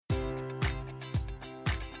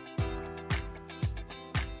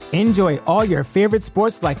Enjoy all your favorite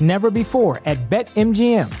sports like never before at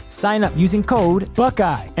BetMGM. Sign up using code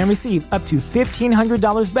Buckeye and receive up to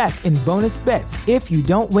 $1,500 back in bonus bets if you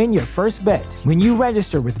don't win your first bet. When you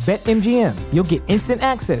register with BetMGM, you'll get instant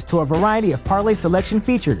access to a variety of parlay selection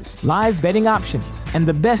features, live betting options, and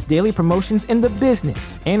the best daily promotions in the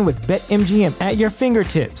business. And with BetMGM at your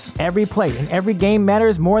fingertips, every play and every game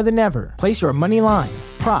matters more than ever. Place your money line,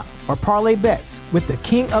 prop, or parlay bets with the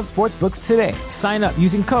king of sportsbooks today. Sign up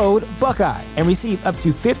using code Buckeye and receive up to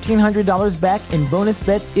 $1,500 back in bonus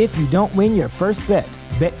bets if you don't win your first bet.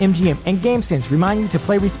 BetMGM and GameSense remind you to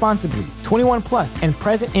play responsibly. 21 plus and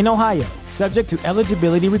present in Ohio, subject to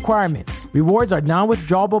eligibility requirements. Rewards are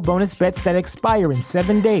non-withdrawable bonus bets that expire in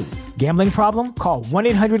 7 days. Gambling problem? Call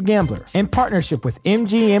 1-800-GAMBLER. In partnership with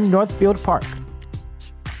MGM Northfield Park.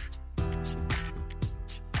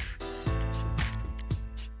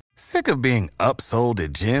 Sick of being upsold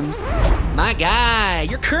at gyms? My guy,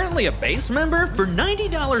 you're currently a base member? For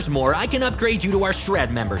 $90 more, I can upgrade you to our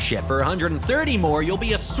Shred membership. For $130 more, you'll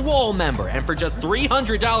be a Swole member. And for just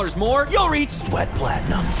 $300 more, you'll reach Sweat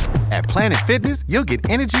Platinum. At Planet Fitness, you'll get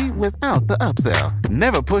energy without the upsell.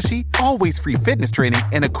 Never pushy, always free fitness training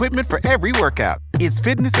and equipment for every workout. It's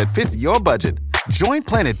fitness that fits your budget. Join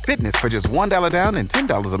Planet Fitness for just $1 down and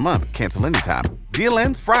 $10 a month. Cancel anytime. Deal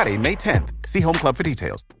ends Friday, May 10th. See Home Club for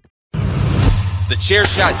details.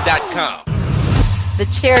 TheChairShot.com.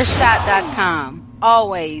 TheChairShot.com.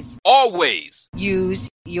 Always use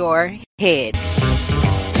your head.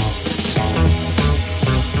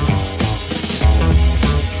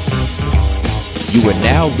 You are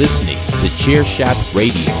now listening to Chairshot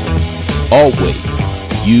Radio. Always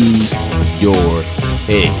use your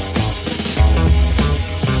head.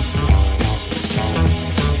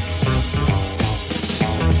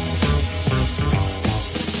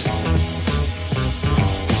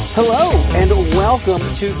 Hello, and welcome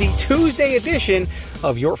to the Tuesday edition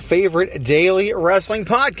of your favorite daily wrestling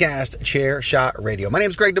podcast, Chair Shot Radio. My name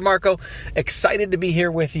is Greg DeMarco. Excited to be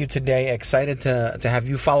here with you today. Excited to have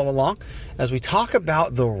you follow along as we talk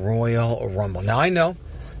about the Royal Rumble. Now, I know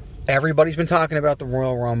everybody's been talking about the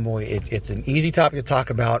Royal Rumble. It's an easy topic to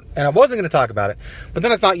talk about, and I wasn't going to talk about it. But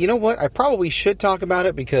then I thought, you know what? I probably should talk about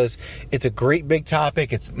it because it's a great big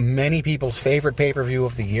topic. It's many people's favorite pay-per-view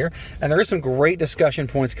of the year, and there is some great discussion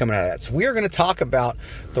points coming out of that. So we are going to talk about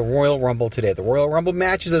the Royal Rumble today, the Royal Rumble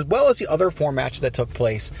matches, as well as the other 4 matches that took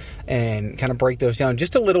place, and kind of break those down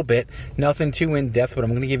just a little bit. Nothing too in-depth, but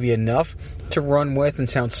I'm going to give you enough to run with and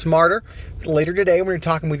sound smarter. Later today, we're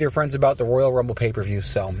talking with your friends about the Royal Rumble pay-per-view,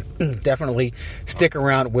 so definitely stick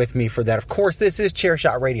around with me for that. Of course, this is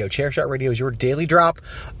Chairshot Radio. Chairshot Radio is your daily drop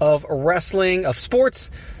of wrestling, of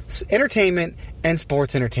sports, entertainment, and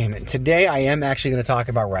sports entertainment. Today, I am actually going to talk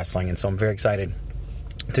about wrestling, and so I'm very excited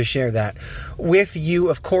to share that with you.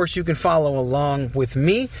 Of course, you can follow along with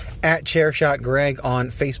me at Chairshot Greg on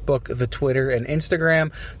Facebook, the Twitter, and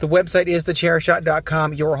Instagram. The website is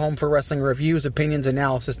thechairshot.com, your home for wrestling reviews, opinions,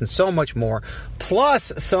 analysis, and so much more.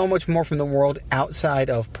 Plus, so much more from the world outside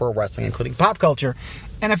of pro wrestling, including pop culture,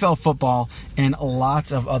 NFL football, and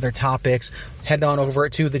lots of other topics. Head on over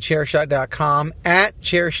to thechairshot.com, at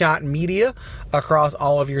Chairshot Media, across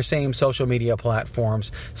all of your same social media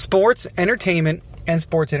platforms. Sports, entertainment, and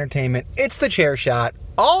sports entertainment. It's the Chair Shot.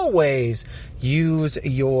 Always use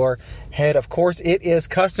your head. Of course, it is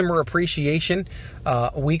Customer Appreciation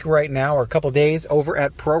Week right now, or a couple days, over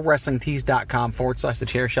at ProWrestlingTees.com/the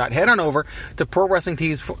Chair Shot. Head on over to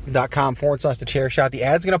ProWrestlingTees.com/the Chair Shot. The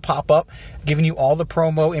ad's going to pop up, giving you all the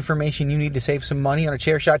promo information you need to save some money on a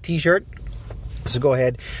Chair Shot t-shirt. So go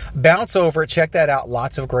ahead, bounce over, check that out.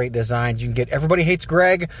 Lots of great designs. You can get Everybody Hates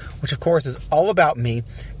Greg, which of course is all about me.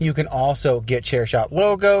 You can also get Chairshot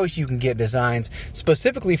logos. You can get designs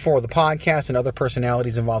specifically for the podcast and other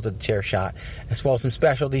personalities involved with the Chairshot, as well as some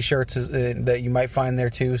specialty shirts that you might find there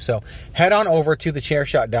too. So head on over to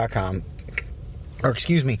thechairshot.com.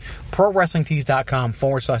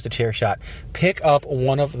 ProWrestlingTees.com/the Chair Shot. Pick up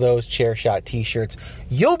one of those Chair Shot t-shirts.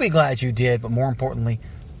 You'll be glad you did, but more importantly,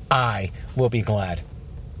 I will be glad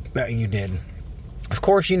that you did. Of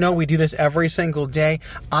course, you know we do this every single day.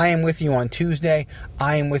 I am with you on Tuesday.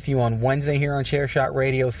 I am with you on Wednesday here on Chairshot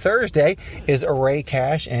Radio. Thursday is Ray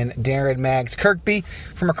Cash and Darren Mags Kirkby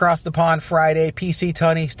from across the pond. Friday, PC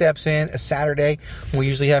Tunney steps in. Saturday, we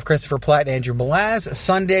usually have Christopher Platt and Andrew Malaz. This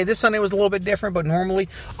Sunday was a little bit different, but normally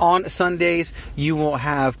on Sundays, you will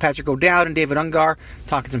have Patrick O'Dowd and David Ungar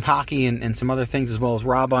talking some hockey and some other things, as well as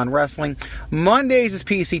Rob on wrestling. Mondays is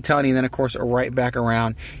PC Tunney, and then, of course, right back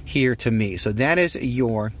around here to me. So that is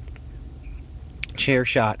your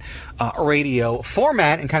Chairshot Radio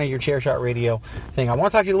format and kind of your Chairshot Radio thing. I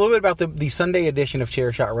want to talk to you a little bit about the Sunday edition of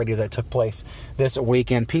Chairshot Radio that took place this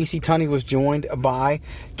weekend. PC Tunney was joined by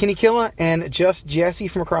Kenny Killa and Just Jesse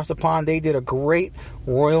from across the pond. They did a great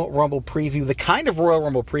Royal Rumble preview, the kind of Royal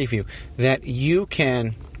Rumble preview that you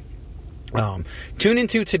can tune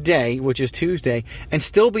into today, which is Tuesday, and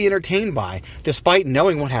still be entertained by, despite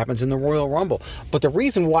knowing what happens in the Royal Rumble. But the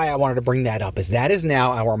reason why I wanted to bring that up is that is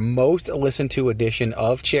now our most listened to edition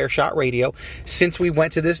of Chairshot Radio since we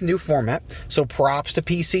went to this new format. So props to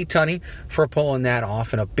PC Tunney for pulling that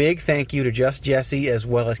off, and a big thank you to Just Jesse as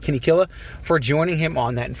well as Kenny Killa for joining him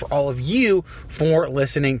on that, and for all of you for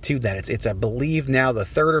listening to that. It's I believe now the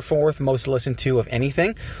third or fourth most listened to of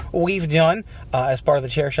anything we've done as part of the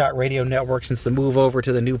Chairshot Radio Network since the move over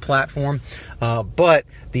to the new platform, but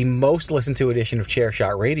the most listened to edition of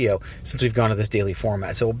Chairshot Radio since we've gone to this daily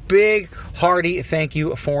format. So a big, hearty thank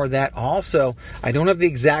you for that. Also, I don't have the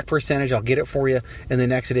exact percentage. I'll get it for you in the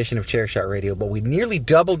next edition of Chairshot Radio, but we nearly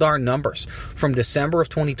doubled our numbers from December of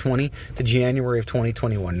 2020 to January of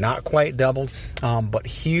 2021. Not quite doubled, but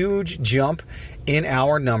huge jump in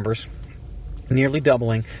our numbers. Nearly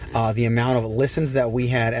doubling the amount of listens that we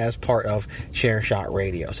had as part of Chairshot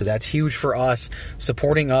Radio. So that's huge for us,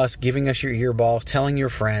 supporting us, giving us your earballs, telling your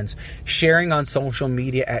friends, sharing on social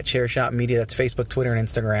media at Chairshot Media, that's Facebook, Twitter, and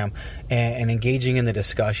Instagram, and engaging in the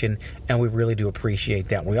discussion, and we really do appreciate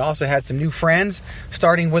that. We also had some new friends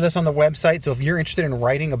starting with us on the website, so if you're interested in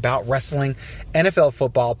writing about wrestling, NFL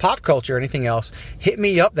football, pop culture, anything else, hit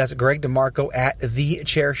me up. That's Greg DeMarco at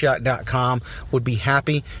thechairshot.com. Would be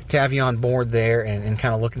happy to have you on board there and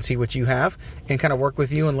kind of look and see what you have and kind of work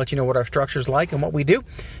with you and let you know what our structure's like and what we do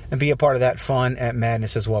and be a part of that fun at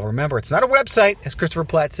madness as well. Remember, it's not a website, as Christopher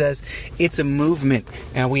Platt says, it's a movement,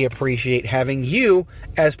 and we appreciate having you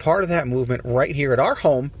as part of that movement right here at our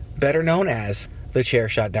home, better known as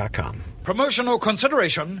thechairshot.com. Promotional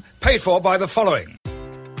consideration paid for by the following.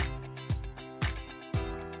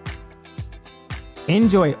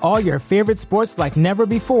 Enjoy all your favorite sports like never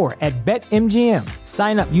before at BetMGM.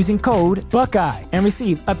 Sign up using code Buckeye and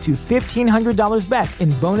receive up to $1,500 back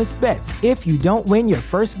in bonus bets if you don't win your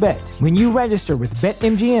first bet. When you register with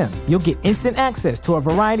BetMGM, you'll get instant access to a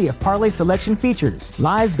variety of parlay selection features,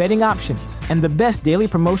 live betting options, and the best daily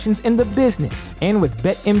promotions in the business. And with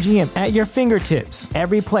BetMGM at your fingertips,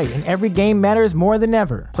 every play and every game matters more than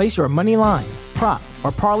ever. Place your money line, prop,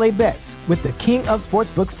 or parlay bets with the king of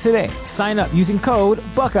sportsbooks today. Sign up using code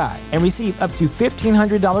Buckeye and receive up to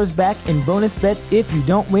 $1,500 back in bonus bets if you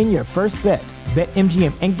don't win your first bet.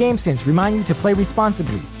 BetMGM and GameSense remind you to play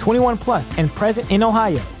responsibly. 21 plus and present in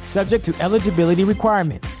Ohio, subject to eligibility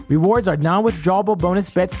requirements. Rewards are non-withdrawable bonus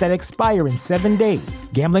bets that expire in 7 days.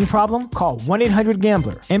 Gambling problem? Call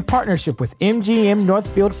 1-800-GAMBLER in partnership with MGM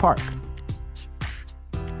Northfield Park.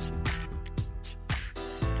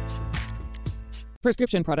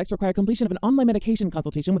 Prescription products require completion of an online medication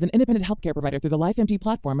consultation with an independent healthcare provider through the LifeMD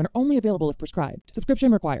platform and are only available if prescribed.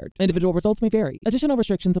 Subscription required. Individual results may vary. Additional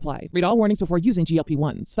restrictions apply. Read all warnings before using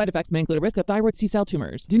GLP-1s. Side effects may include a risk of thyroid C-cell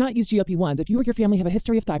tumors. Do not use GLP-1s if you or your family have a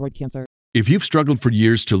history of thyroid cancer. If you've struggled for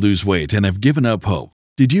years to lose weight and have given up hope,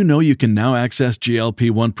 did you know you can now access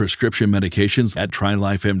GLP-1 prescription medications at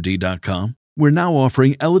TryLifeMD.com? We're now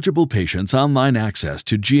offering eligible patients online access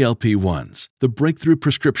to GLP-1s, the breakthrough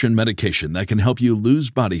prescription medication that can help you lose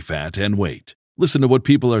body fat and weight. Listen to what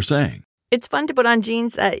people are saying. It's fun to put on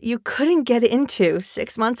jeans that you couldn't get into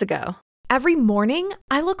 6 months ago. Every morning,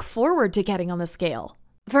 I look forward to getting on the scale.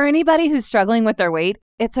 For anybody who's struggling with their weight,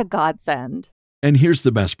 it's a godsend. And here's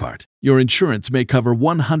the best part. Your insurance may cover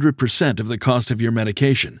 100% of the cost of your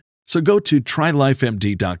medication. So go to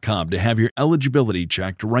TryLifeMD.com to have your eligibility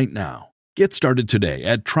checked right now. Get started today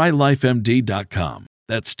at TryLifeMD.com.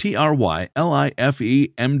 That's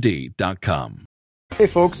TryLifeMD.com. Hey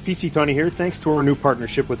folks, PC Tunney here. Thanks to our new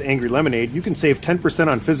partnership with Angry Lemonade, you can save 10%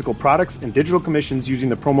 on physical products and digital commissions using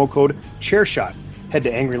the promo code ChairShot. Head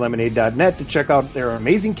to angrylemonade.net to check out their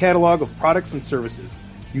amazing catalog of products and services.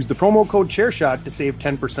 Use the promo code ChairShot to save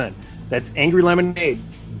 10%. That's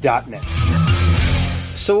angrylemonade.net.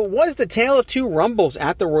 So it was the tale of two Rumbles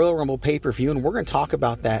at the Royal Rumble pay-per-view, and we're going to talk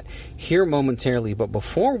about that here momentarily. But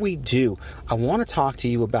before we do, I want to talk to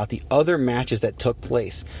you about the other matches that took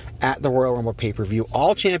place at the Royal Rumble pay-per-view,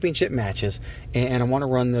 all championship matches, and I want to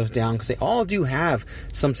run those down because they all do have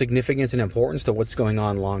some significance and importance to what's going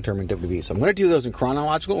on long-term in WWE. So I'm going to do those in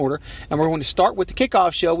chronological order, and we're going to start with the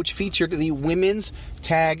kickoff show, which featured the Women's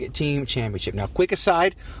Tag Team Championship. Now, quick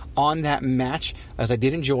aside on that match, as I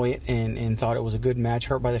did enjoy it and thought it was a good match.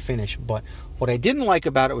 hurt by the finish, but what I didn't like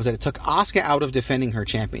about it was that it took Asuka out of defending her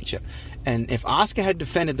championship. And if Asuka had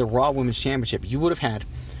defended the Raw Women's Championship, you would have had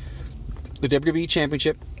the WWE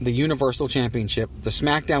Championship, the Universal Championship, the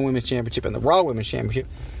SmackDown Women's Championship, and the Raw Women's Championship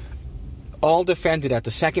all defended at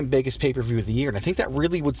the second biggest pay-per-view of the year. And I think that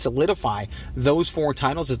really would solidify those 4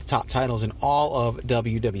 titles as the top titles in all of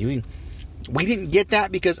WWE. We didn't get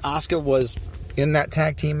that because Asuka was in that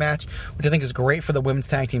tag team match, which I think is great for the Women's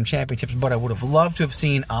Tag Team Championships, but I would have loved to have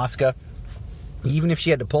seen Asuka, even if she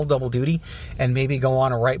had to pull double duty and maybe go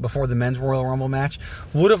on right before the Men's Royal Rumble match.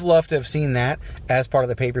 Would have loved to have seen that as part of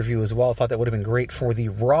the pay-per-view as well. I thought that would have been great for the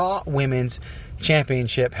Raw Women's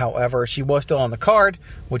Championship. However, she was still on the card,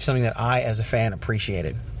 which is something that I, as a fan,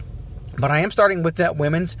 appreciated. But I am starting with that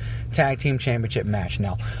Women's Tag Team Championship match.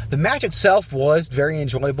 Now, the match itself was very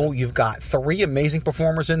enjoyable. You've got 3 amazing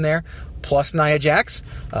performers in there, plus Nia Jax.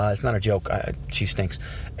 It's not a joke. She stinks.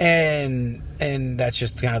 And that's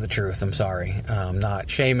just kind of the truth. I'm sorry. Not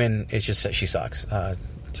shaming. It's just that she sucks.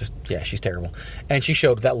 She's terrible. And she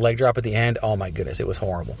showed that leg drop at the end. Oh my goodness, it was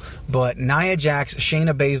horrible. But Nia Jax,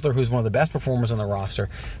 Shayna Baszler, who's one of the best performers on the roster,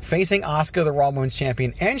 facing Asuka, the Raw Women's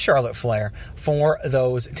Champion, and Charlotte Flair for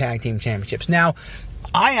those tag team championships. Now,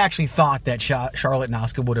 I actually thought that Charlotte and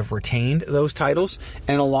Asuka would have retained those titles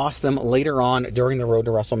and lost them later on during the road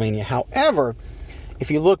to WrestleMania. However, if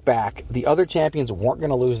you look back, the other champions weren't going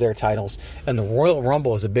to lose their titles, and the Royal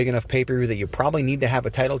Rumble is a big enough pay-per-view that you probably need to have a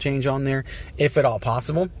title change on there, if at all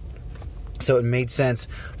possible. So it made sense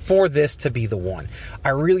for this to be the one. I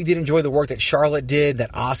really did enjoy the work that Charlotte did,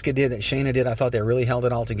 that Asuka did, that Shayna did. I thought they really held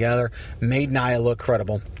it all together, made Nia look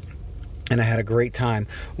credible, and I had a great time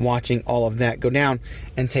watching all of that go down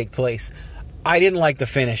and take place. I didn't like the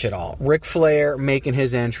finish at all. Ric Flair making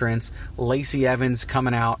his entrance, Lacey Evans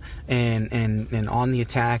coming out and on the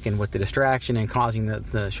attack and with the distraction and causing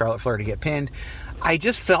the Charlotte Flair to get pinned. I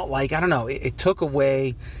just felt like, I don't know, it took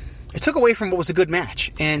away from what was a good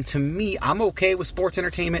match. And to me, I'm okay with sports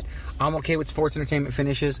entertainment. I'm okay with sports entertainment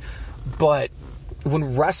finishes. But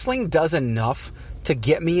when wrestling does enough to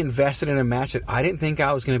get me invested in a match that I didn't think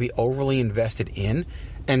I was going to be overly invested in,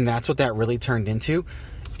 and that's what that really turned into,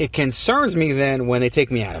 it concerns me then when they take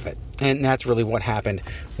me out of it. And that's really what happened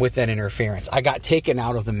with that interference. I got taken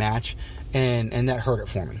out of the match, and that hurt it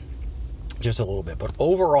for me just a little bit. But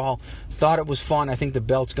overall, thought it was fun. I think the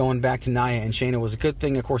belts going back to Nia and Shayna was a good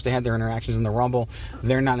thing. Of course, they had their interactions in the Rumble.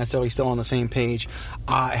 They're not necessarily still on the same page.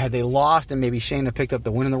 Had they lost and maybe Shayna picked up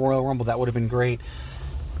the win in the Royal Rumble, that would have been great.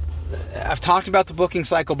 I've talked about the booking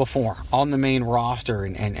cycle before on the main roster,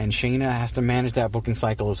 and Shayna has to manage that booking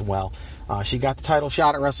cycle as well. She got the title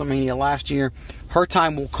shot at WrestleMania last year. Her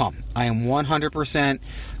time will come. I am 100%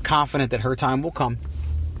 confident that her time will come,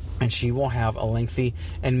 and she will have a lengthy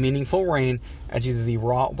and meaningful reign as either the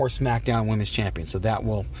Raw or SmackDown Women's Champion. So that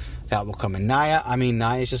will come. And Nia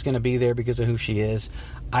is just going to be there because of who she is.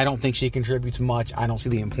 I don't think she contributes much. I don't see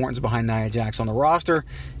the importance behind Nia Jax on the roster,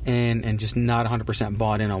 and just not 100%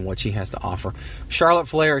 bought in on what she has to offer. Charlotte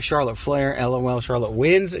Flair, LOL, Charlotte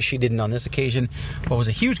wins. She didn't on this occasion, but was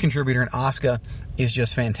a huge contributor, and Asuka is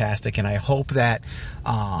just fantastic. And I hope that,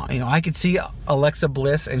 I could see Alexa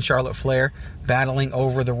Bliss and Charlotte Flair battling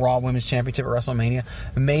over the Raw Women's Championship at WrestleMania.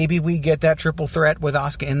 Maybe we get that triple threat with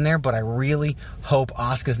Asuka in there, but I really hope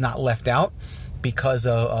Asuka's not left out because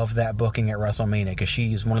of that booking at WrestleMania, because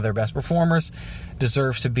she's one of their best performers,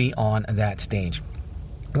 deserves to be on that stage.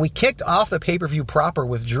 We kicked off the pay-per-view proper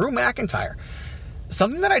with Drew McIntyre.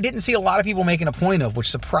 Something that I didn't see a lot of people making a point of, which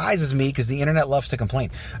surprises me because the internet loves to complain.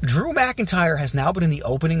 Drew McIntyre has now been in the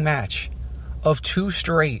opening match of 2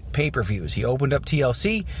 straight pay-per-views. He opened up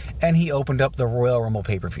TLC, and he opened up the Royal Rumble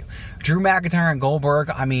pay-per-view. Drew McIntyre and Goldberg,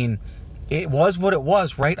 it was what it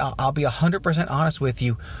was, right? I'll be 100% honest with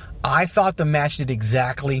you. I thought the match did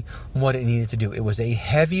exactly what it needed to do. It was a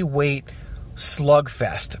heavyweight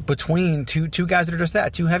slugfest between two guys that are just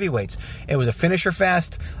that, 2 heavyweights. It was a finisher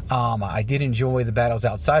fest. I did enjoy the battles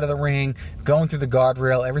outside of the ring, going through the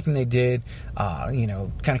guardrail, everything they did, kind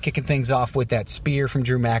of kicking things off with that spear from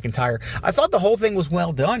Drew McIntyre. I thought the whole thing was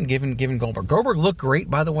well done, given Goldberg. Goldberg looked great,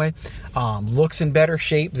 by the way. Looks in better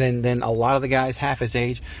shape than a lot of the guys half his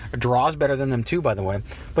age. Draws better than them too, by the way.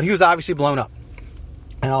 But he was obviously blown up.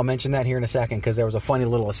 And I'll mention that here in a second because there was a funny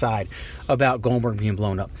little aside about Goldberg being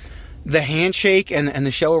blown up. the handshake and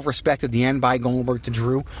the show of respect at the end by Goldberg to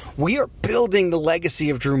Drew, we are building the legacy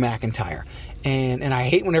of Drew McIntyre. And I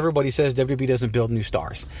hate when everybody says WWE doesn't build new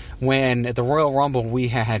stars. When at the Royal Rumble we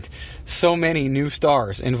had so many new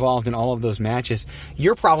stars involved in all of those matches.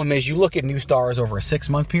 Your problem is you look at new stars over a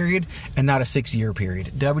 6-month period and not a 6-year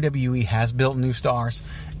period. WWE has built new stars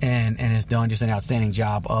and has done just an outstanding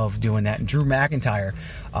job of doing that. And Drew McIntyre,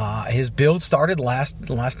 his build started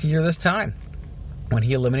last year this time, when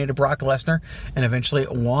he eliminated Brock Lesnar and eventually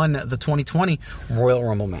won the 2020 Royal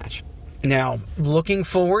Rumble match. Now, looking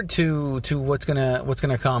forward to what's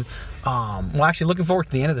gonna come. Actually, looking forward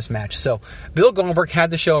to the end of this match. So, Bill Goldberg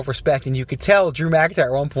had the show of respect, and you could tell Drew McIntyre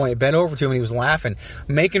at one point bent over to him and he was laughing,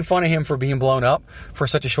 making fun of him for being blown up for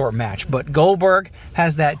such a short match. But Goldberg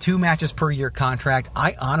has that 2 matches per year contract.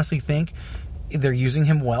 I honestly think they're using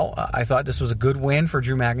him well. I thought this was a good win for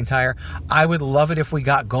Drew McIntyre. I would love it if we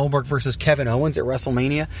got Goldberg versus Kevin Owens at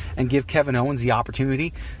WrestleMania and give Kevin Owens the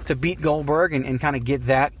opportunity to beat Goldberg and kind of get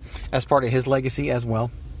that as part of his legacy as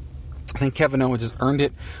well. I think Kevin Owens has earned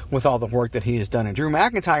it with all the work that he has done. And Drew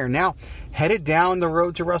McIntyre now headed down the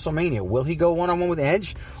road to WrestleMania. Will he go one-on-one with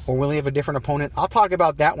Edge, or will he have a different opponent? I'll talk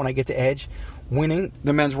about that when I get to Edge winning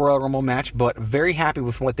the Men's Royal Rumble match, but very happy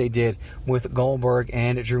with what they did with Goldberg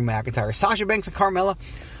and Drew McIntyre. Sasha Banks and Carmella.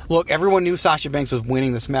 Look, everyone knew Sasha Banks was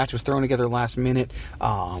winning. This match was thrown together last minute.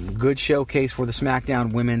 Good showcase for the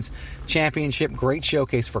SmackDown Women's Championship. Great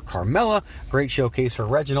showcase for Carmella. Great showcase for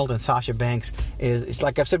Reginald. And Sasha Banks is,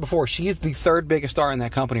 like I've said before, she is the 3rd biggest star in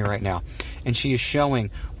that company right now. And she is showing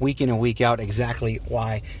week in and week out exactly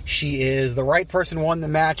why she is the right person, won the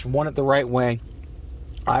match, won it the right way.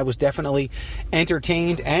 I was definitely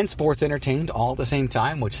entertained and sports entertained all at the same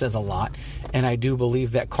time, which says a lot. And I do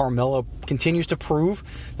believe that Carmella continues to prove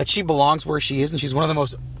that she belongs where she is, and she's one of the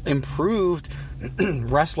most improved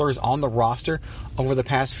wrestlers on the roster over the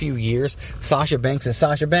past few years. Sasha Banks is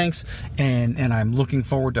Sasha Banks, and I'm looking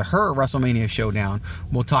forward to her WrestleMania showdown.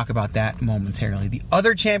 We'll talk about that momentarily. The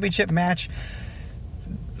other championship match,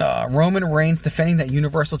 Roman Reigns defending that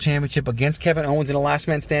Universal Championship against Kevin Owens in a last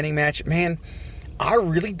man standing match. Man, I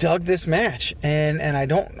really dug this match, and I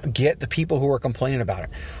don't get the people who are complaining about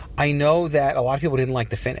it. I know that a lot of people didn't like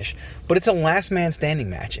the finish, but it's a last man standing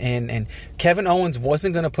match, and Kevin Owens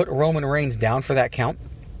wasn't going to put Roman Reigns down for that count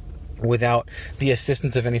without the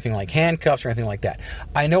assistance of anything like handcuffs or anything like that.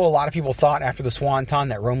 I know a lot of people thought after the Swanton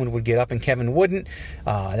that Roman would get up and Kevin wouldn't.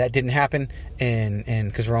 That didn't happen, and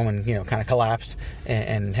because Roman, kind of collapsed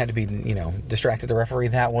and had to be, distracted the referee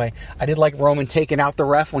that way. I did like Roman taking out the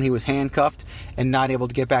ref when he was handcuffed and not able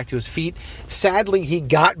to get back to his feet. Sadly, he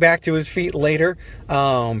got back to his feet later,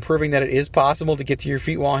 proving that it is possible to get to your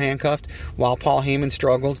feet while handcuffed, while Paul Heyman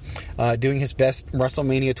struggled, doing his best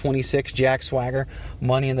WrestleMania 26 Jack Swagger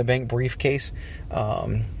Money in the Bank briefcase.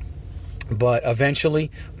 But eventually,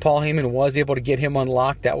 Paul Heyman was able to get him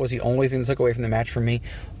unlocked. That was the only thing that took away from the match for me.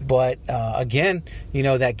 But again,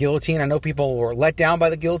 that guillotine, I know people were let down by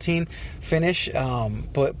the guillotine finish,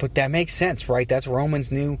 but that makes sense, right? That's Roman's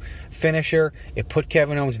new finisher. It put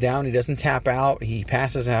Kevin Owens down. He doesn't tap out. He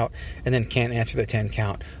passes out and then can't answer the 10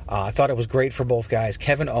 count. I thought it was great for both guys.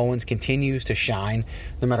 Kevin Owens continues to shine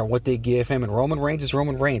no matter what they give him. And Roman Reigns is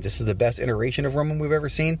Roman Reigns. This is the best iteration of Roman we've ever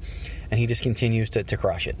seen. And he just continues to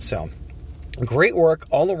crush it. So, great work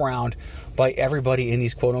all around by everybody in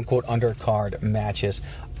these quote-unquote undercard matches.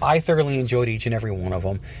 I thoroughly enjoyed each and every one of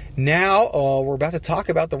them. Now, we're about to talk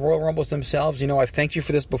about the Royal Rumbles themselves. I've thanked you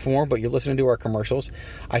for this before, but you're listening to our commercials.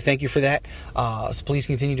 I thank you for that. So please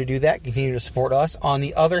continue to do that. Continue to support us. On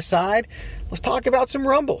the other side, let's talk about some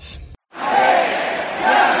Rumbles. 8, 7,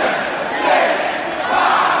 6,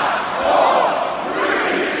 5, 4,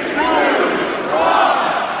 3, 2, 1.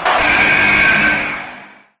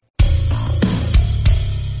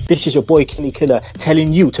 This is your boy Kenny Killer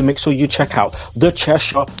telling you to make sure you check out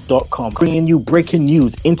thechairshot.com, bringing you breaking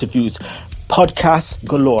news, interviews, podcasts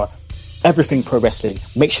galore, everything pro wrestling.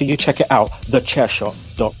 Make sure you check it out,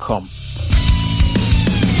 thechairshot.com.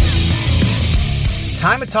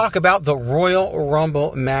 Time to talk about the Royal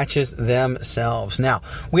Rumble matches themselves. Now,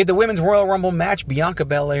 we had the Women's Royal Rumble match, Bianca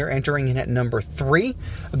Belair entering in at number 3,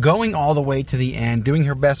 going all the way to the end, doing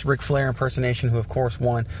her best Ric Flair impersonation, who of course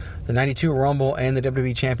won the 92 Rumble and the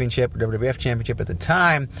WWE Championship, or WWF Championship at the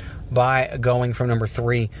time, by going from number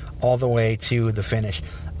 3 all the way to the finish.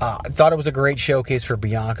 I thought it was a great showcase for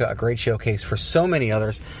Bianca, a great showcase for so many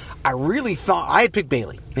others. I really thought I had picked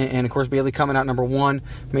Bayley, and of course Bayley coming out number 1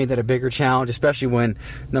 made that a bigger challenge, especially when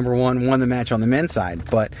number 1 won the match on the men's side.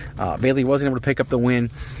 But Bayley wasn't able to pick up the win.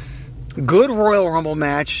 Good Royal Rumble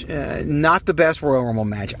match, not the best Royal Rumble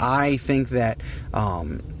match. I think that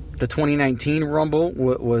The 2019 Rumble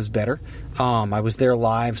was better. I was there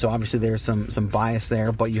live, so obviously there's some bias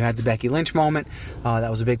there, but you had the Becky Lynch moment.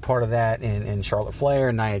 That was a big part of that, and Charlotte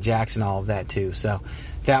Flair, Nia Jax, all of that too. So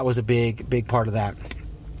that was a big part of that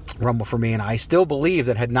Rumble for me, and I still believe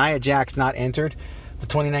that had Nia Jax not entered the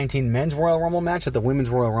 2019 Men's Royal Rumble match, that the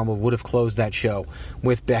Women's Royal Rumble would have closed that show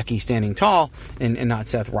with Becky standing tall and not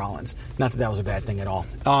Seth Rollins. Not that that was a bad thing at all.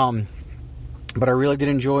 But I really did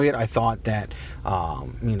enjoy it. I thought that,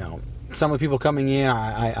 some of the people coming in,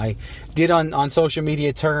 I did on social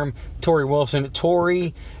media term Tori Wilson.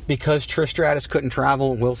 Tori, because Trish Stratus couldn't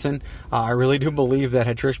travel, Wilson. I really do believe that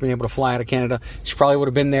had Trish been able to fly out of Canada, she probably would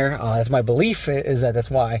have been there. That's my belief, is that's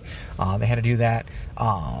why they had to do that,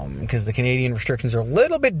 because the Canadian restrictions are a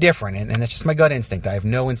little bit different, and that's just my gut instinct. I have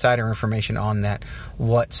no insider information on that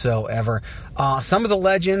whatsoever. Some of the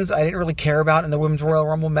legends I didn't really care about in the Women's Royal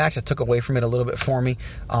Rumble match. It took away from it a little bit for me.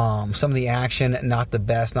 Some of the action, not the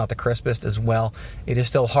best, not the crispest as well. It is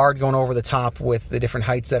still hard going over the top with the different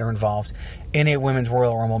heights that are involved in a Women's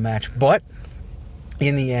Royal Rumble match, but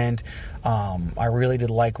in the end, I really did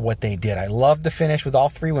like what they did. I loved the finish with all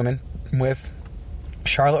three women, with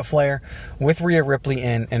Charlotte Flair, with Rhea Ripley,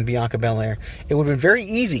 and Bianca Belair. It would have been very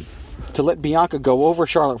easy to let Bianca go over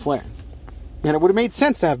Charlotte Flair. And it would have made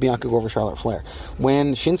sense to have Bianca go over Charlotte Flair.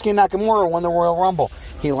 When Shinsuke Nakamura won the Royal Rumble,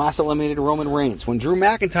 he last eliminated Roman Reigns. When Drew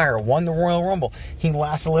McIntyre won the Royal Rumble, he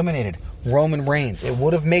last eliminated Roman Reigns. It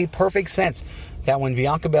would have made perfect sense that when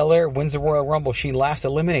Bianca Belair wins the Royal Rumble, she last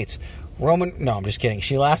eliminates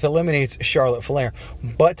she last eliminates Charlotte Flair.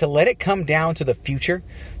 But to let it come down to the future,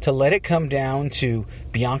 to let it come down to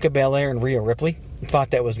Bianca Belair and Rhea Ripley, I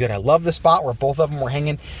thought that was good. I love the spot where both of them were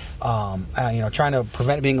hanging, trying to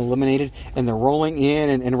prevent it being eliminated, and they're rolling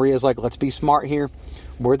in, and Rhea's like, let's be smart here.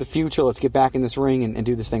 We're the future. Let's get back in this ring and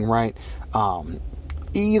do this thing right.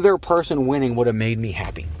 Either person winning would have made me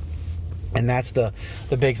happy. And that's the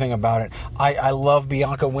big thing about it. I love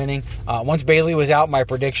Bianca winning. Once Bayley was out, my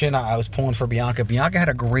prediction, I was pulling for Bianca. Bianca had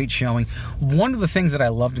a great showing. One of the things that I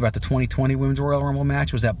loved about the 2020 Women's Royal Rumble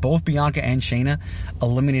match was that both Bianca and Shayna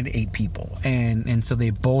eliminated 8 people. And so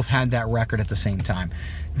they both had that record at the same time.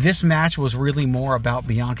 This match was really more about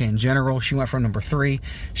Bianca in general. She went from number 3.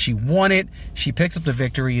 She won it. She picks up the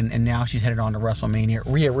victory, and now she's headed on to WrestleMania.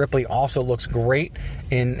 Rhea Ripley also looks great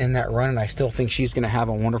in that run, and I still think she's going to have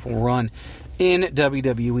a wonderful run in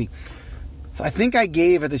WWE. So I think I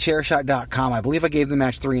gave at thechairshot.com, I believe I gave the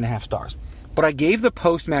match 3.5 stars. But I gave the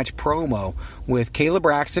post-match promo with Kayla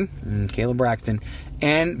Braxton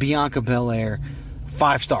and Bianca Belair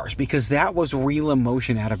 5 stars, because that was real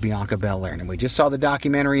emotion out of Bianca Belair. And we just saw the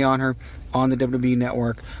documentary on her on the WWE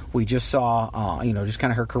Network. We just saw, just kind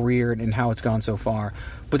of her career and how it's gone so far.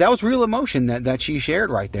 But that was real emotion that she shared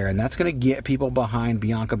right there, and that's going to get people behind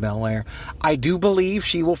Bianca Belair. I do believe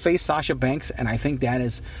she will face Sasha Banks, and I think that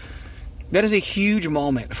is a huge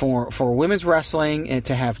moment for women's wrestling, and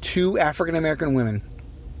to have 2 African-American women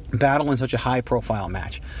battle in such a high-profile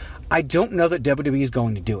match. I don't know that WWE is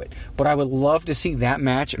going to do it, but I would love to see that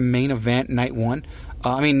match main event night 1.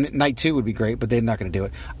 Night 2 would be great, but they're not going to do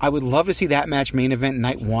it. I would love to see that match main event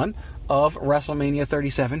night 1 of WrestleMania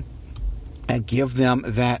 37 and give them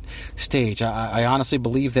that stage. I honestly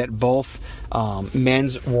believe that both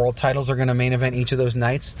men's world titles are going to main event each of those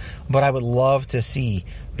nights, but I would love to see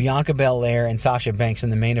Bianca Belair and Sasha Banks in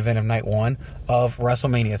the main event of night 1 of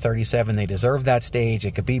WrestleMania 37. They deserve that stage.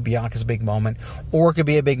 It could be Bianca's big moment, or it could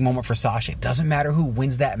be a big moment for Sasha. It doesn't matter who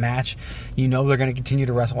wins that match. They're going to continue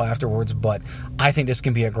to wrestle afterwards, but I think this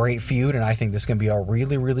can be a great feud, and I think this can be a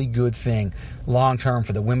really, really good thing long-term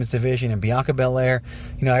for the women's division. And Bianca Belair,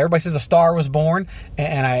 everybody says a star was born,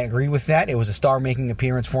 and I agree with that. It was a star-making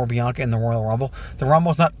appearance for Bianca in the Royal Rumble. The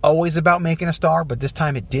Rumble's not always about making a star, but this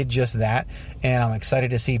time it did just that, and I'm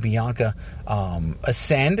excited to see Bianca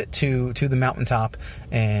ascend to the mountaintop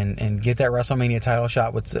and get that WrestleMania title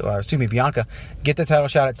shot Bianca get the title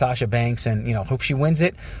shot at Sasha Banks, and hope she wins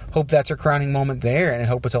it. Hope that's her crowning moment there, and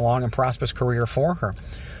hope it's a long and prosperous career for her.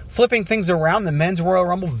 Flipping things around, the men's Royal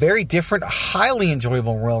Rumble, very different, highly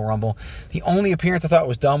enjoyable Royal Rumble. The only appearance I thought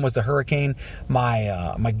was dumb was the Hurricane.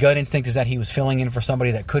 My gut instinct is that he was filling in for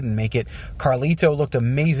somebody that couldn't make it. Carlito looked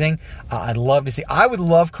amazing. I would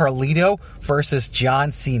love Carlito versus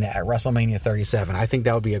John Cena at WrestleMania 37. I think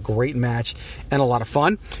that would be a great match and a lot of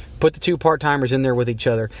fun. Put the 2 part-timers in there with each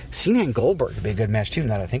other. Cena and Goldberg would be a good match too,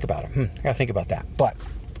 now that I think about it. I gotta think about that. But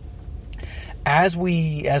As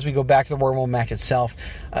we go back to the Royal Rumble match itself,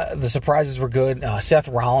 the surprises were good. Seth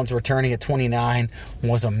Rollins returning at 29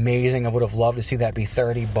 was amazing. I would have loved to see that be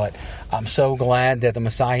 30, but I'm so glad that the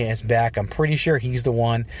Messiah is back. I'm pretty sure he's the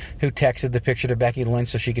one who texted the picture to Becky Lynch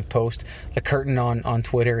so she could post the curtain on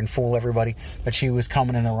Twitter and fool everybody that she was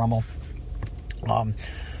coming in the Rumble.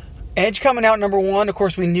 Edge coming out number 1. Of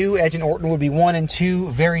course, we knew Edge and Orton would be 1 and 2.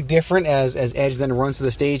 Very different as Edge then runs to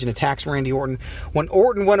the stage and attacks Randy Orton. When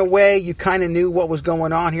Orton went away, you kind of knew what was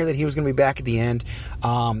going on here, that he was going to be back at the end.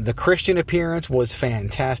 The Christian appearance was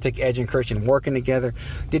fantastic. Edge and Christian working together.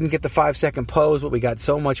 Didn't get the 5-second pose, but we got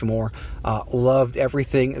so much more. Loved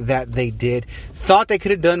everything that they did. Thought they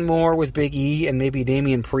could have done more with Big E and maybe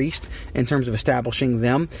Damian Priest in terms of establishing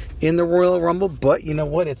them in the Royal Rumble. But you know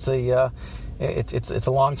what? It's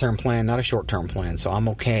a long-term plan, not a short-term plan, so I'm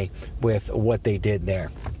okay with what they did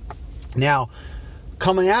there. Now,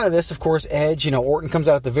 coming out of this, of course, Edge, Orton comes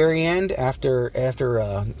out at the very end after Edge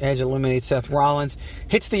eliminates Seth Rollins,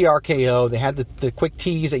 hits the RKO. They had the quick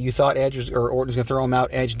tease that you thought Orton was going to throw him out.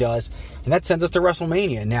 Edge does, and that sends us to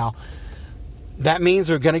WrestleMania. Now, that means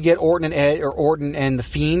we're going to get Orton and The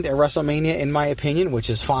Fiend at WrestleMania, in my opinion,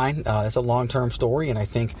 which is fine. It's a long-term story, and I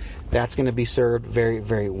think that's going to be served very,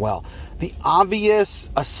 very well. The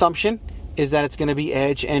obvious assumption is that it's going to be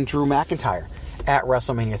Edge and Drew McIntyre at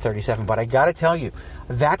WrestleMania 37. But I got to tell you,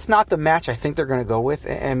 that's not the match I think they're going to go with.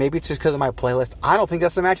 And maybe it's just because of my playlist. I don't think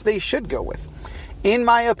that's the match they should go with. In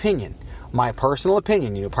my opinion, my personal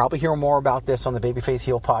opinion, you'll probably hear more about this on the Babyface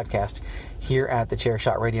Heel podcast here at the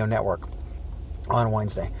Chairshot Radio Network on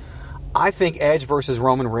Wednesday. I think Edge versus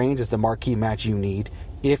Roman Reigns is the marquee match you need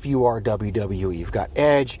if you are WWE. You've got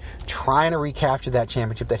Edge trying to recapture that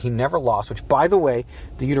championship that he never lost, which, by the way,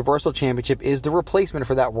 the Universal Championship is the replacement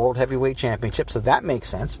for that World Heavyweight Championship, so that makes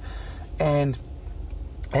sense. And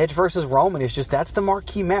Edge versus Roman is that's the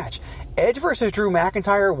marquee match. Edge versus Drew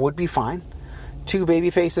McIntyre would be fine. Two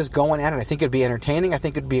baby faces going at it. I think it'd be entertaining. I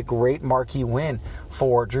think it'd be a great marquee win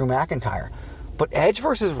for Drew McIntyre. But Edge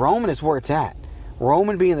versus Roman is where it's at.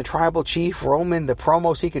 Roman being the tribal chief, Roman, the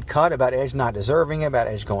promos he could cut about Edge not deserving it, about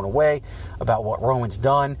Edge going away, about what Roman's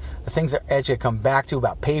done, the things that Edge could come back to,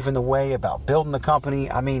 about paving the way, about building the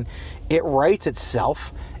company. I mean, it writes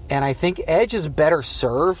itself, and I think Edge is better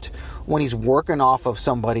served when he's working off of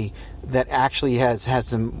somebody that actually has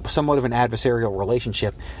somewhat of an adversarial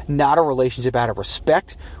relationship, not a relationship out of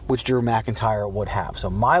respect, which Drew McIntyre would have. So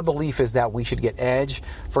my belief is that we should get Edge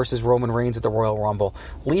versus Roman Reigns at the Royal Rumble,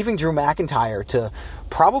 leaving Drew McIntyre to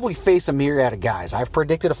probably face a myriad of guys. I've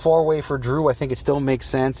predicted a 4-way for Drew. I think it still makes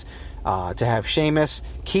sense to have Sheamus,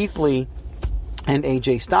 Keith Lee, and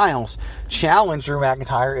AJ Styles challenge Drew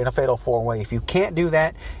McIntyre in a fatal 4-way. If you can't do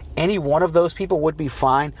that, any one of those people would be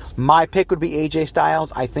fine. My pick would be AJ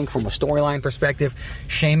Styles. I think from a storyline perspective,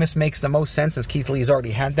 Sheamus makes the most sense since Keith Lee's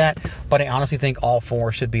already had that. But I honestly think all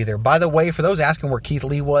 4 should be there. By the way, for those asking where Keith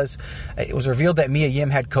Lee was, it was revealed that Mia Yim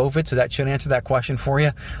had COVID, so that should answer that question for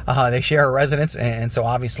you. They share a residence, and so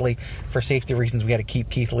obviously for safety reasons, we had to keep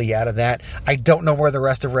Keith Lee out of that. I don't know where the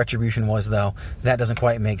rest of Retribution was, though. That doesn't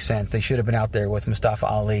quite make sense. They should have been out there with Mustafa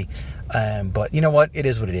Ali. But you know what? It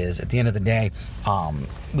is what it is. At the end of the day,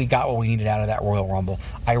 we got what we needed out of that Royal Rumble.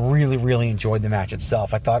 I really, really enjoyed the match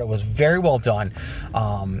itself. I thought it was very well done.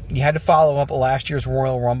 You had to follow up last year's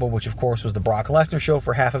Royal Rumble, which of course was the Brock Lesnar show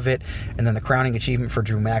for half of it, and then the crowning achievement for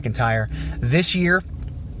Drew McIntyre. This year,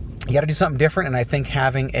 you got to do something different, and I think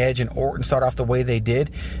having Edge and Orton start off the way they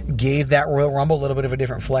did gave that Royal Rumble a little bit of a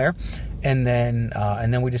different flair, and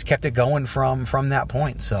then we just kept it going from that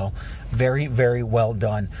point. So very, very well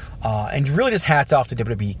done, and really just hats off to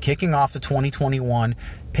WWE kicking off the 2021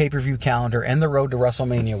 pay-per-view calendar and the road to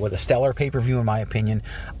WrestleMania with a stellar pay-per-view, in my opinion.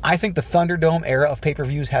 I think the Thunderdome era of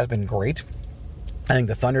pay-per-views has been great. I think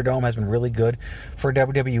the Thunderdome has been really good for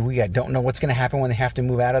WWE. I don't know what's going to happen when they have to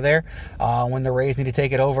move out of there, when the Rays need to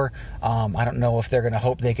take it over. I don't know if they're going to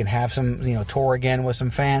hope they can have some, tour again with some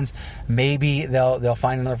fans. Maybe they'll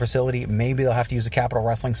find another facility. Maybe they'll have to use the Capitol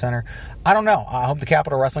Wrestling Center. I don't know. I hope the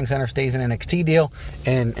Capitol Wrestling Center stays an NXT deal,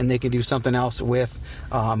 and they can do something else with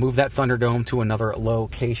move that Thunderdome to another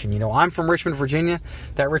location. I'm from Richmond, Virginia.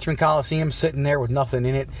 That Richmond Coliseum sitting there with nothing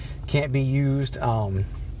in it, can't be used.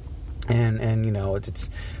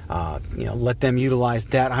 Let them utilize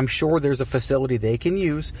that. I'm sure there's a facility they can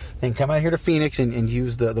use. They can come out here to Phoenix and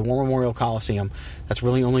use the War Memorial Coliseum. That's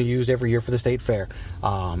really only used every year for the State Fair.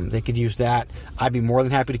 They could use that. I'd be more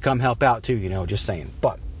than happy to come help out too, just saying.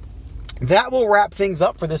 But that will wrap things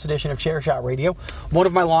up for this edition of Chairshot Radio. One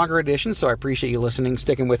of my longer editions, so I appreciate you listening,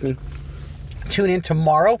 sticking with me Tune in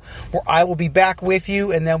tomorrow where I will be back with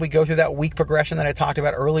you, and then we go through that week progression that I talked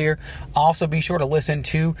about earlier. Also, be sure to listen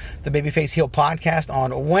to the Babyface Heel podcast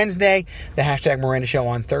on Wednesday, the Hashtag Miranda Show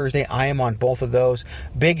on Thursday. I am on both of those.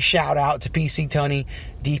 Big shout out to PC Tony,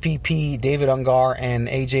 DPP, David Ungar, and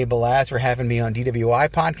AJ Balaz for having me on DWI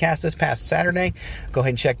podcast this past Saturday. Go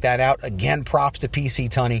ahead and check that out. Again, props to PC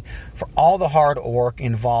Tony for all the hard work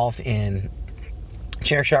involved in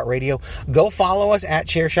Chairshot Radio. Go follow us at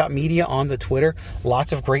Chairshot Media on the Twitter.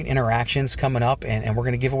 Lots of great interactions coming up, and we're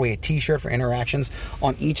going to give away a t-shirt for interactions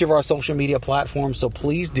on each of our social media platforms, so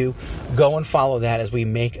please do go and follow that as we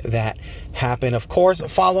make that happen. Of course,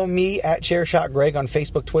 follow me at Chairshot Greg on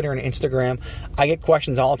Facebook, Twitter, and Instagram. I get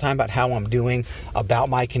questions all the time about how I'm doing, about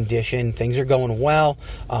my condition. Things are going well.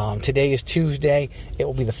 Today is Tuesday. It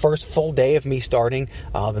will be the first full day of me starting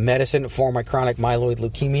the medicine for my chronic myeloid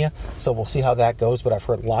leukemia, so we'll see how that goes. But I've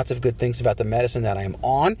heard lots of good things about the medicine that I'm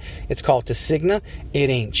on. It's called Tasigna. It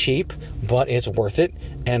ain't cheap, but it's worth it.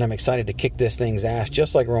 And I'm excited to kick this thing's ass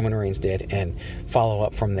just like Roman Reigns did and follow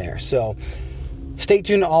up from there. So stay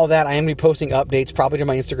tuned to all that. I am going to be posting updates probably to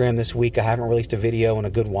my Instagram this week. I haven't released a video in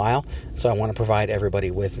a good while, so I want to provide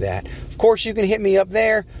everybody with that. Of course, you can hit me up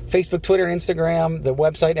there, Facebook, Twitter, and Instagram, the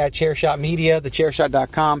website at Chairshot Media,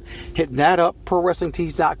 thechairshot.com. Hit that up,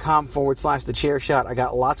 prowrestlingtees.com/thechairshot. I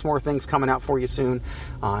got lots more things coming out for you soon,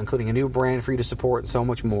 including a new brand for you to support and so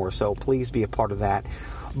much more, so please be a part of that.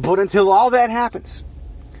 But until all that happens,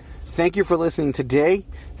 thank you for listening today.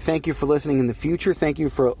 Thank you for listening in the future. Thank you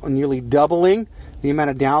for nearly doubling the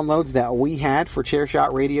amount of downloads that we had for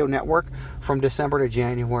Chairshot Radio Network from December to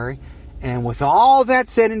January. And with all that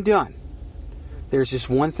said and done, there's just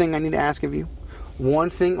one thing I need to ask of you. One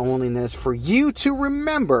thing only, and that is for you to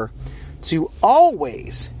remember to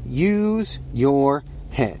always use your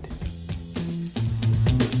head.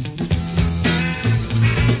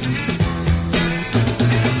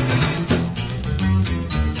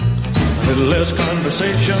 A little less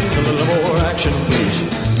conversation, a little more action, please.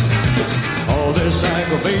 All this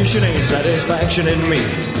aggravation ain't satisfaction in me.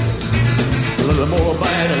 A little more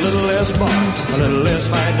bite, a little less bark, a little less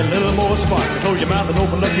fight, a little more spark. Close your mouth and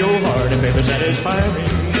open up your heart, and baby, satisfy me.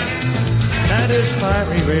 Satisfy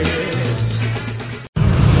me, baby.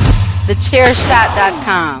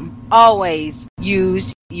 TheChairShot.com. Always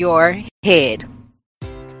use your head.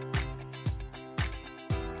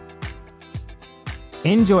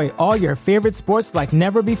 Enjoy all your favorite sports like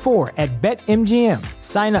never before at BetMGM.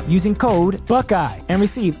 Sign up using code Buckeye and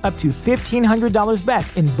receive up to $1,500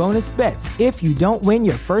 back in bonus bets if you don't win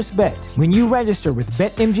your first bet. When you register with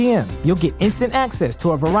BetMGM, you'll get instant access to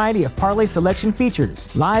a variety of parlay selection features,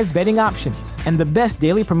 live betting options, and the best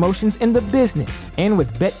daily promotions in the business. And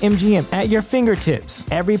with BetMGM at your fingertips,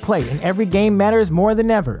 every play and every game matters more than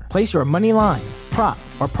ever. Place your money line, prop,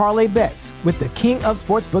 or parlay bets with the king of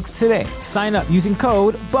sportsbooks today. Sign up using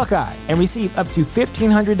code Buckeye and receive up to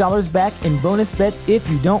 $1,500 back in bonus bets if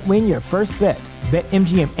you don't win your first bet.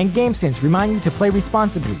 BetMGM and GameSense remind you to play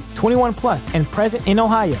responsibly. 21 plus and present in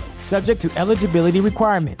Ohio, subject to eligibility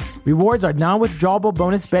requirements. Rewards are non-withdrawable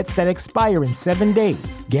bonus bets that expire in 7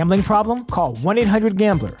 days. Gambling problem? Call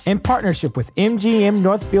 1-800-GAMBLER. In partnership with MGM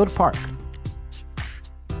Northfield Park.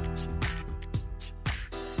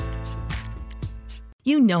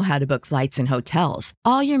 You know how to book flights and hotels.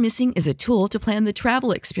 All you're missing is a tool to plan the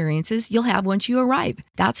travel experiences you'll have once you arrive.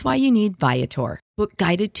 That's why you need Viator. Book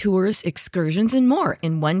guided tours, excursions, and more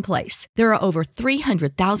in one place. There are over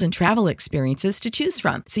 300,000 travel experiences to choose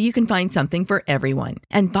from, so you can find something for everyone.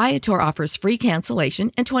 And Viator offers free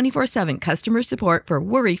cancellation and 24/7 customer support for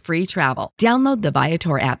worry-free travel. Download the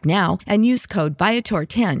Viator app now and use code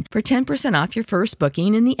Viator10 for 10% off your first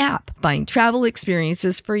booking in the app. Find travel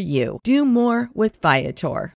experiences for you. Do more with Viator.